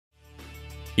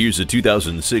Here's a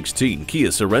 2016 Kia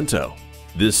Sorento.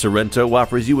 This Sorento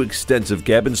offers you extensive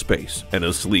cabin space and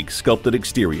a sleek, sculpted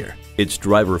exterior. Its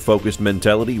driver-focused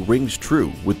mentality rings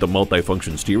true with the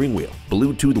multifunction steering wheel,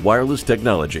 Bluetooth wireless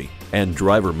technology, and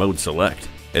driver mode select.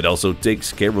 It also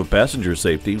takes care of passenger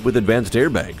safety with advanced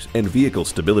airbags and vehicle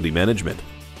stability management.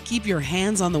 Keep your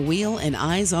hands on the wheel and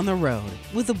eyes on the road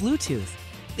with the Bluetooth.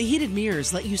 The heated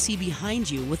mirrors let you see behind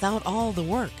you without all the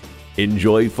work.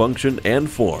 Enjoy function and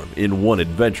form in one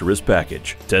adventurous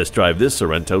package. Test drive this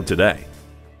Sorento today.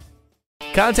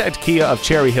 Contact Kia of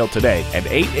Cherry Hill today at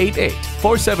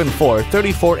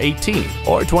 888-474-3418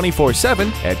 or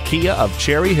 24/7 at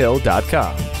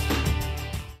kiaofcherryhill.com.